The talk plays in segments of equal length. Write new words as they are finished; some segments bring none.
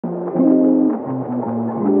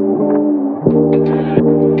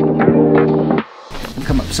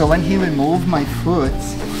So when he removed my foot,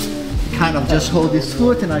 kind of just hold his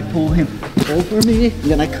foot and I pull him over me, and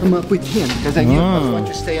then I come up with him because I knew I want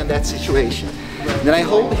to stay in that situation. Then I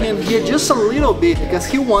hold him here just a little bit because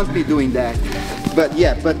he won't be doing that. But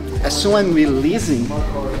yeah, but as soon as I'm releasing,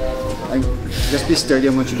 just be sturdy,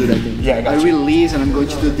 I'm going to do that thing. Yeah, I release and I'm going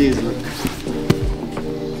to do this. Look.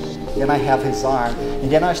 Then I have his arm, and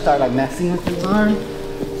then I start like messing with his arm,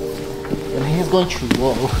 and he's going to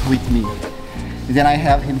roll with me. And then I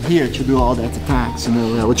have him here to do all that attacks. You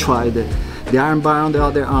know, I will try the arm bar on the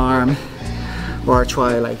other arm, or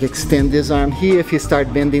try like extend this arm here. If he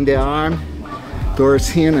start bending the arm towards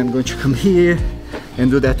him, I'm going to come here and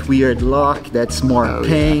do that weird lock. That's more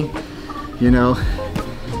pain, you know.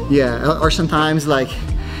 Yeah, or sometimes like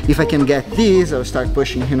if I can get this, I'll start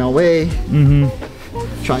pushing him away.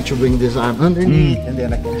 Trying to bring this arm underneath, and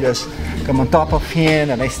then I can just come on top of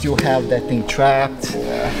him and I still have that thing trapped.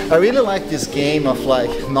 I really like this game of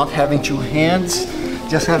like not having two hands,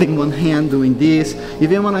 just having one hand doing this.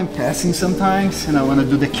 Even when I'm passing sometimes and I want to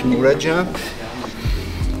do the Kimura jump,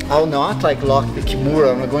 I'll not like lock the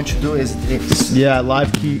Kimura. What I'm going to do is this. Yeah,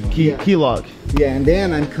 live key lock. Yeah, and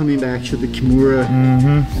then I'm coming back to the Kimura.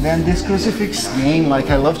 And then this Crucifix game,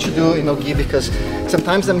 like I love to do in nogi because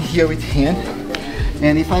sometimes I'm here with him,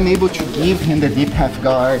 and if I'm able to give him the deep half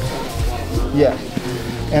guard, yeah.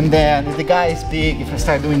 And then if the guy is big, if I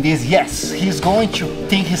start doing this, yes, he's going to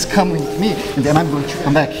think he's coming with me, and then I'm going to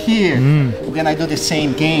come back here. And then I do the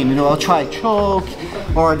same game, you know, I'll try choke,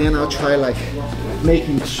 or then I'll try like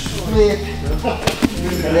making flip,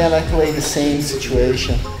 and then I play the same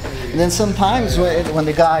situation. And then sometimes when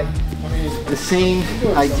the guy, the same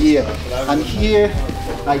idea, I'm here,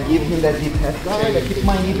 I give him that deep half guard, I keep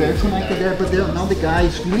my knee very connected there, but now the guy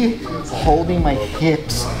is really holding my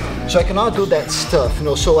hips. So I cannot do that stuff, you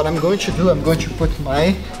know. So what I'm going to do, I'm going to put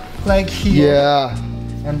my leg here,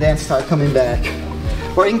 and then start coming back.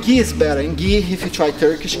 Or in gi is better. In gi, if you try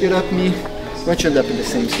Turkish get up knee, you're going to end up in the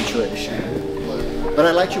same situation. But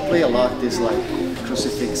I like to play a lot this like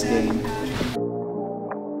Crucifix game.